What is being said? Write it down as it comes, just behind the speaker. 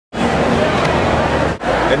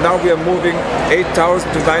And now we are moving 8,000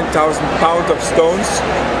 to 9,000 pounds of stones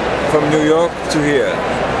from New York to here.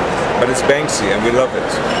 But it's Banksy and we love it.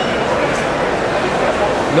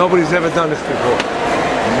 Nobody's ever done this before.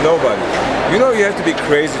 Nobody. You know, you have to be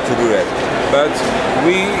crazy to do that. But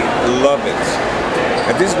we love it.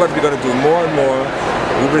 And this is what we're going to do more and more.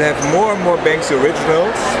 We will have more and more Banksy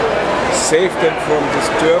originals, save them from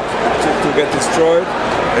to get destroyed,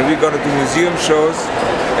 and we're going to do museum shows,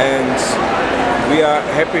 and we are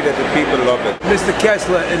happy that the people love it. Mr.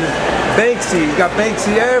 Keszler and Banksy, you got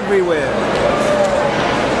Banksy everywhere.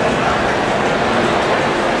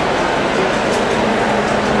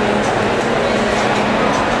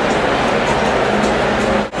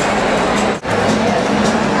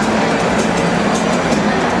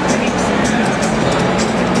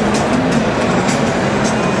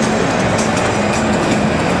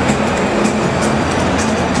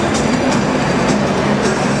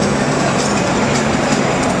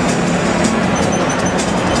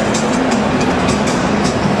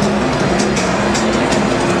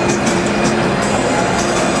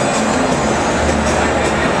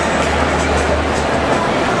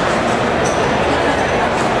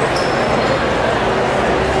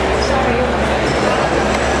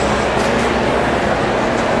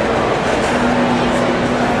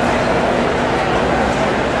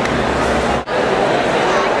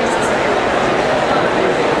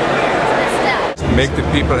 Make the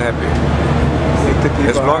people happy.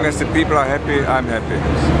 As long as the people are happy, I'm happy.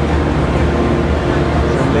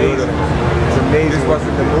 It's amazing. It's amazing. This was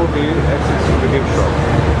in the movie Exit to the Gift Shop.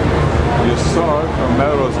 You saw it from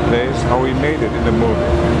Melrose Place how we made it in the movie.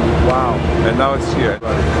 Wow. And now it's here.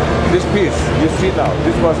 This piece, you see now,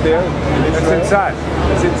 this was there. It's inside.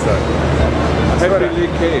 It's inside. Heavily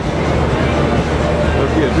caved.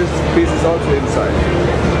 Look here, this piece is also inside.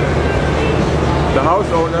 The house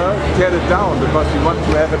owner teared it down because he wanted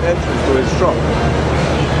to have an entrance to his shop.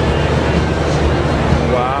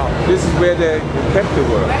 Wow. This is where they kept the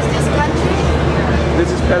work. Where's this country?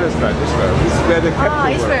 This is Palestine, Israel. This is where they kept the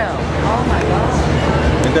work. Israel. Oh my God.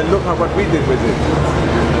 And then look at what we did with it.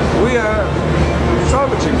 We are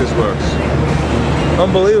salvaging these works.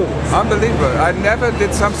 Unbelievable. Unbelievable. I never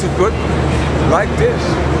did something good like this.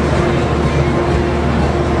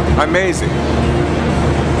 Amazing.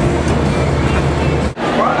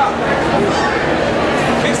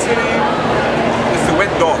 It's the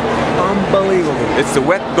wet dog. Unbelievable. It's the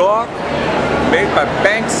wet dog made by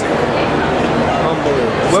Banksy.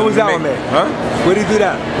 Unbelievable. Where was that one made? Huh? Where did you do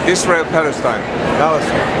that? Israel, Palestine.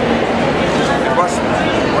 Palestine. It was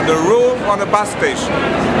on the roof on a bus station.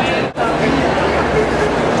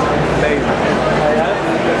 Amazing.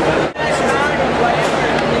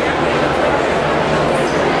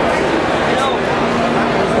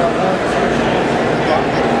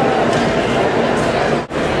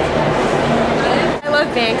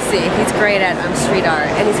 Banksy. He's great at street art,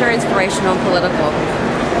 and he's very inspirational and political.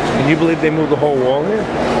 And you believe they moved the whole wall here?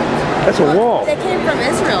 That's a wall. They came from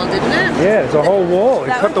Israel, didn't it? Yeah, it's a whole wall. They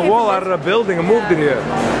That cut the one came wall from out of the building and moved it here.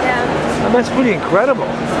 Yeah. And that's pretty incredible.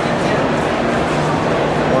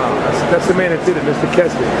 Wow, that's the man that did it, Mr.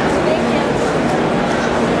 Keszler. Thank you.